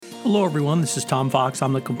Hello, everyone. This is Tom Fox.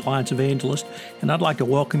 I'm the Compliance Evangelist, and I'd like to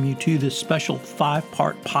welcome you to this special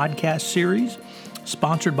 5-part podcast series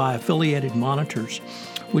sponsored by Affiliated Monitors,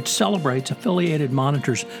 which celebrates Affiliated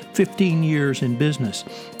Monitors' 15 years in business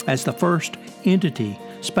as the first entity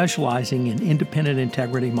specializing in independent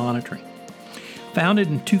integrity monitoring. Founded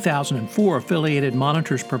in 2004, Affiliated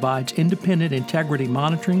Monitors provides independent integrity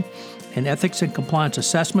monitoring and ethics and compliance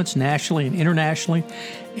assessments nationally and internationally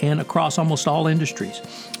and across almost all industries.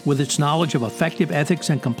 With its knowledge of effective ethics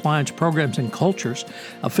and compliance programs and cultures,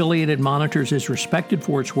 Affiliated Monitors is respected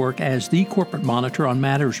for its work as the corporate monitor on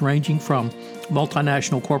matters ranging from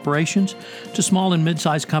multinational corporations to small and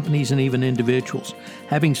mid-sized companies and even individuals.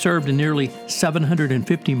 Having served in nearly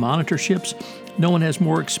 750 monitorships, no one has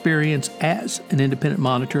more experience as an independent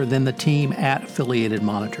monitor than the team at Affiliated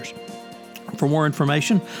Monitors. For more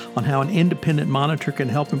information on how an independent monitor can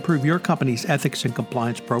help improve your company's ethics and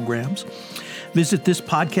compliance programs, visit this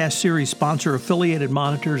podcast series sponsor Affiliated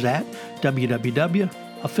Monitors at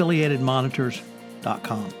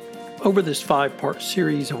www.affiliatedmonitors.com. Over this 5-part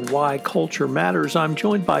series of Why Culture Matters, I'm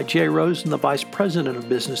joined by Jay Rosen, the Vice President of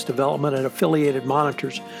Business Development at Affiliated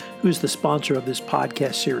Monitors, who is the sponsor of this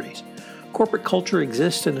podcast series. Corporate culture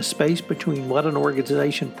exists in a space between what an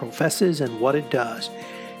organization professes and what it does.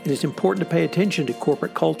 It is important to pay attention to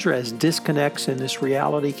corporate culture as disconnects in this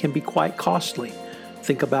reality can be quite costly.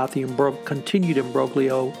 Think about the continued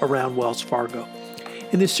imbroglio around Wells Fargo.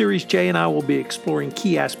 In this series, Jay and I will be exploring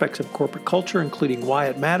key aspects of corporate culture, including why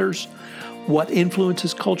it matters, what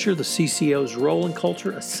influences culture, the CCO's role in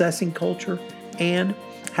culture, assessing culture, and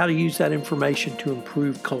how to use that information to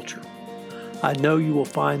improve culture. I know you will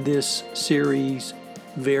find this series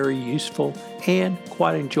very useful and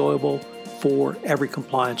quite enjoyable for every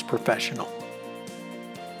compliance professional.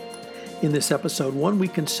 In this episode 1, we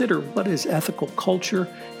consider what is ethical culture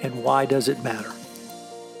and why does it matter.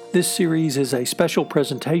 This series is a special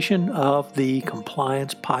presentation of the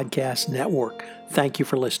Compliance Podcast Network. Thank you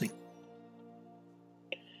for listening.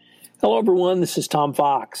 Hello, everyone. This is Tom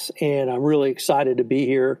Fox, and I'm really excited to be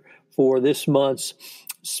here for this month's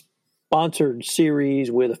sponsored series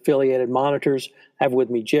with Affiliated Monitors. I have with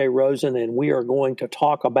me Jay Rosen, and we are going to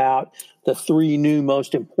talk about the 3 new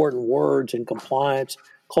most important words in compliance: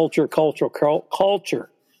 culture.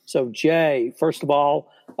 So, Jay, first of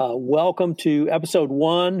all, welcome to episode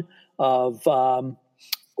 1 of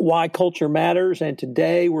Why Culture Matters. And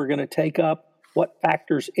today we're going to take up what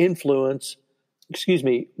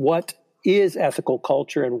is ethical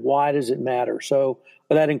culture and why does it matter? So,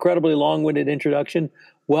 with that incredibly long-winded introduction,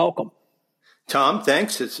 welcome. Tom,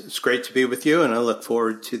 thanks. It's great to be with you, and I look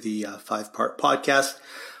forward to the 5-part podcast.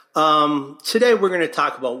 Today, we're going to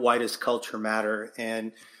talk about why does culture matter.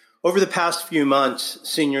 And over the past few months,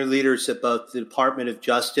 senior leaders at both the Department of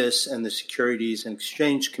Justice and the Securities and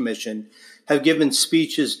Exchange Commission have given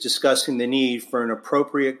speeches discussing the need for an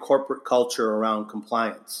appropriate corporate culture around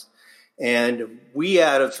compliance. And we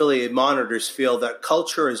at Affiliated Monitors feel that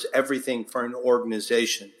culture is everything for an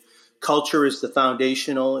organization. Culture is the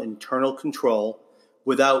foundational internal control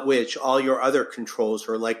without which all your other controls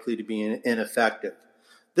are likely to be ineffective.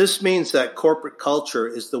 This means that corporate culture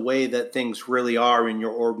is the way that things really are in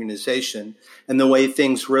your organization and the way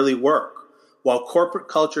things really work. While corporate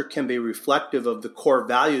culture can be reflective of the core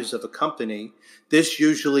values of a company, this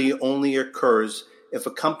usually only occurs if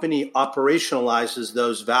a company operationalizes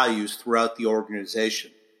those values throughout the organization.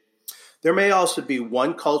 There may also be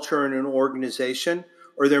one culture in an organization,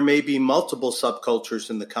 or there may be multiple subcultures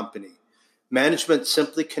in the company. Management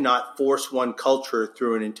simply cannot force one culture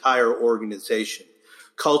through an entire organization.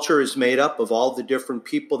 Culture is made up of all the different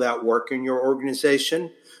people that work in your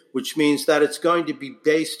organization, which means that it's going to be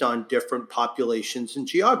based on different populations and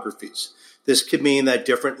geographies. This could mean that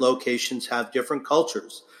different locations have different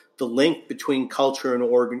cultures. The link between culture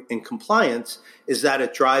and compliance is that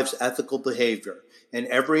it drives ethical behavior. And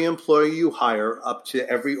every employee you hire, up to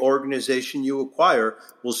every organization you acquire,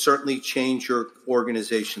 will certainly change your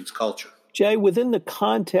organization's culture. Jay, within the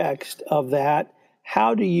context of that,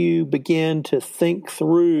 how do you begin to think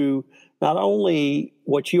through not only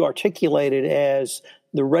what you articulated as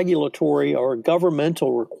the regulatory or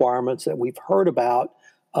governmental requirements that we've heard about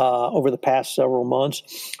over the past several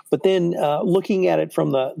months, but then looking at it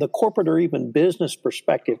from the corporate or even business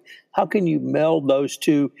perspective, how can you meld those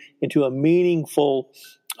two into a meaningful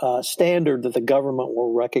standard that the government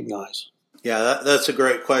will recognize? Yeah, that's a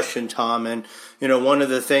great question, Tom. And, one of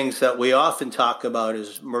the things that we often talk about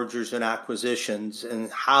is mergers and acquisitions and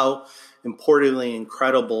how importantly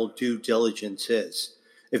incredible due diligence is.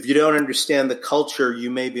 If you don't understand the culture you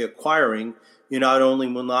may be acquiring, you not only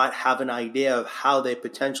will not have an idea of how they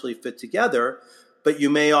potentially fit together, but you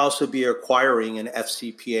may also be acquiring an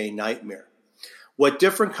FCPA nightmare. What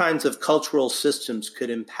different kinds of cultural systems could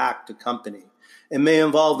impact a company? It may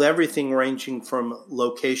involve everything ranging from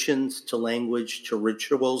locations to language to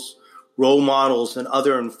rituals, role models, and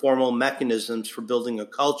other informal mechanisms for building a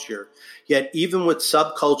culture. Yet even with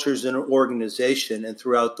subcultures in an organization and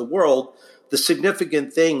throughout the world, the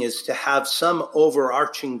significant thing is to have some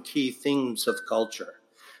overarching key themes of culture.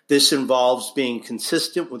 This involves being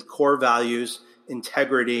consistent with core values,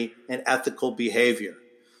 integrity, and ethical behavior.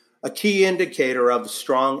 A key indicator of a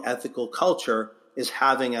strong ethical culture is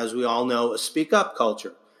having, as we all know, a speak-up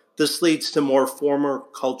culture. This leads to more formal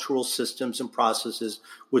cultural systems and processes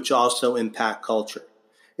which also impact culture.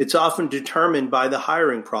 It's often determined by the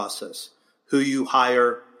hiring process, who you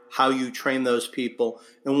hire, how you train those people,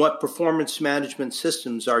 and what performance management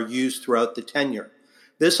systems are used throughout the tenure.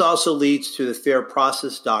 This also leads to the fair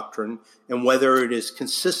process doctrine and whether it is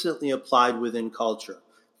consistently applied within culture.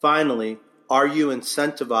 Finally, are you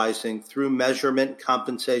incentivizing through measurement,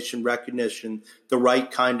 compensation, recognition, the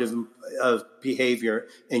right kind of behavior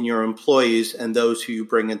in your employees and those who you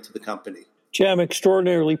bring into the company? Jay, I'm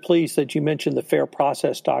extraordinarily pleased that you mentioned the fair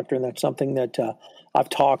process doctrine. That's something that I've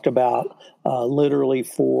talked about literally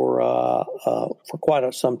for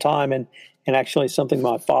quite some time, and actually something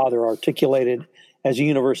my father articulated as a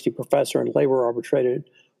university professor and labor arbitrator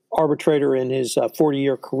in his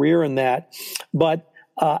 40-year career in that. But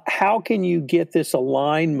how can you get this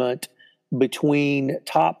alignment between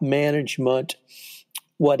top management,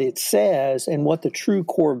 what it says, and what the true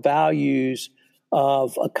core values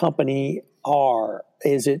of a company are?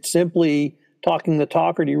 Is it simply talking the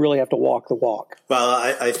talk, or do you really have to walk the walk? Well,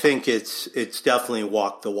 I think it's definitely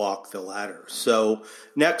walk the ladder. So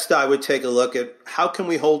next, I would take a look at how can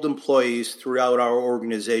we hold employees throughout our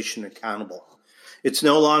organization accountable. It's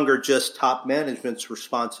no longer just top management's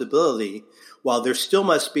responsibility. While there still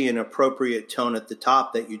must be an appropriate tone at the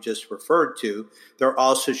top that you just referred to, there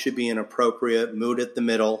also should be an appropriate mood at the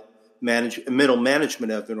middle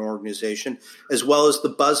management of an organization, as well as the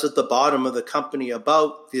buzz at the bottom of the company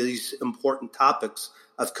about these important topics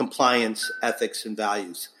of compliance, ethics, and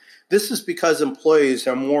values. This is because employees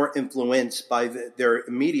are more influenced by their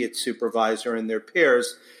immediate supervisor and their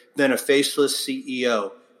peers than a faceless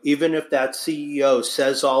CEO, even if that CEO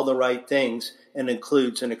says all the right things and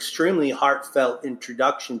includes an extremely heartfelt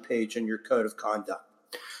introduction page in your code of conduct.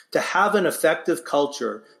 To have an effective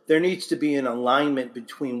culture, there needs to be an alignment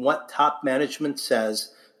between what top management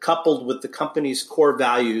says, coupled with the company's core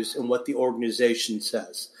values and what the organization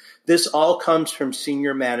says. This all comes from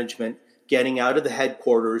senior management getting out of the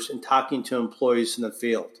headquarters and talking to employees in the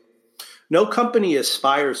field. No company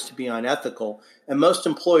aspires to be unethical, and most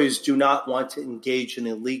employees do not want to engage in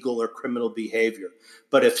illegal or criminal behavior.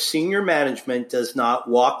 But if senior management does not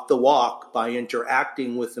walk the walk by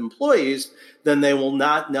interacting with employees, then they will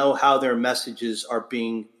not know how their messages are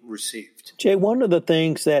being received. Jay, one of the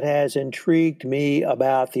things that has intrigued me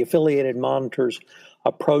about the Affiliated Monitors'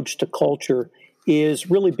 approach to culture is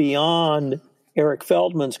really beyond Eric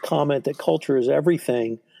Feldman's comment that culture is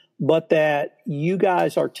everything, but that you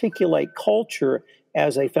guys articulate culture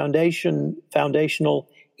as a foundational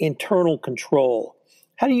internal control.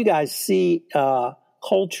 How do you guys see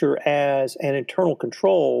culture as an internal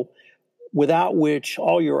control without which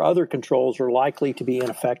all your other controls are likely to be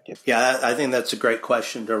ineffective? Yeah, I think that's a great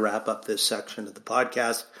question to wrap up this section of the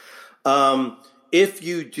podcast. If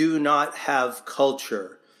you do not have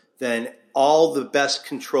culture, then all the best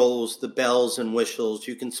controls, the bells and whistles,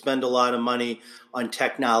 you can spend a lot of money on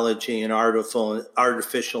technology and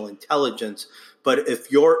artificial intelligence. But if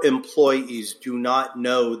your employees do not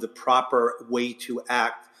know the proper way to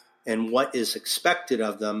act and what is expected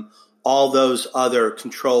of them, all those other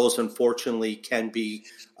controls, unfortunately, can be,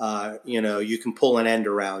 you can pull an end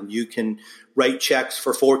around. You can write checks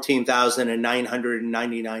for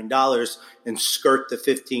 $14,999 and skirt the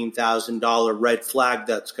 $15,000 red flag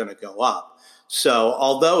that's going to go up. So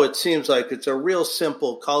although it seems like it's a real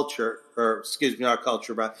simple culture, but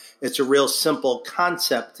it's a real simple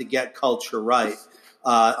concept to get culture right,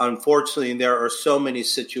 unfortunately, there are so many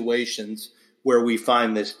situations where we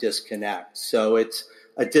find this disconnect. So it's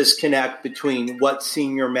a disconnect between what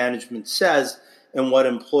senior management says and what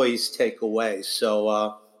employees take away. So,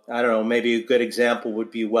 I don't know, maybe a good example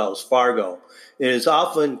would be Wells Fargo. It is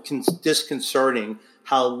often disconcerting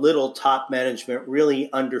how little top management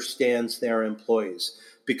really understands their employees.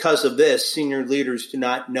 Because of this, senior leaders do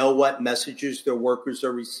not know what messages their workers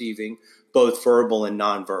are receiving, both verbal and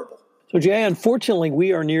nonverbal. So, Jay, unfortunately,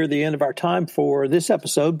 we are near the end of our time for this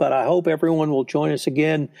episode, but I hope everyone will join us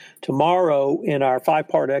again tomorrow in our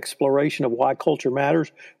 5-part exploration of why culture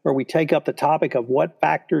matters, where we take up the topic of what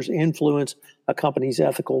factors influence a company's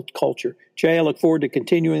ethical culture. Jay, I look forward to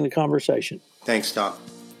continuing the conversation. Thanks, Tom.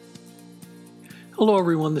 Hello,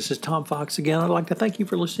 everyone. This is Tom Fox again. I'd like to thank you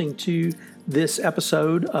for listening to this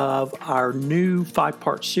episode of our new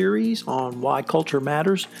 5-part series on why culture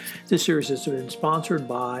matters. This series has been sponsored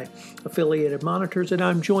by Affiliated Monitors, and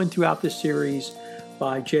I'm joined throughout this series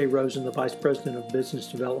by Jay Rosen, the Vice President of Business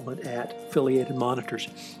Development at Affiliated Monitors.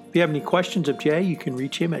 If you have any questions of Jay, you can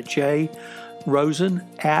reach him at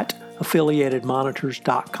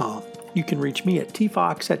jrosen@affiliatedmonitors.com. You can reach me at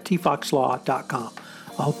tfox@tfoxlaw.com.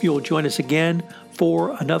 I hope you'll join us again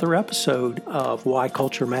for another episode of Why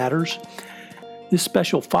Culture Matters. This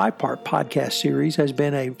special 5-part podcast series has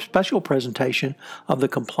been a special presentation of the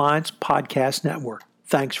Compliance Podcast Network.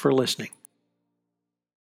 Thanks for listening.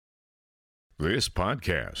 This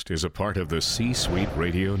podcast is a part of the C-Suite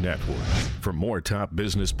Radio Network. For more top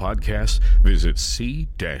business podcasts, visit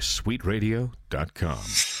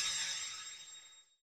c-suiteradio.com.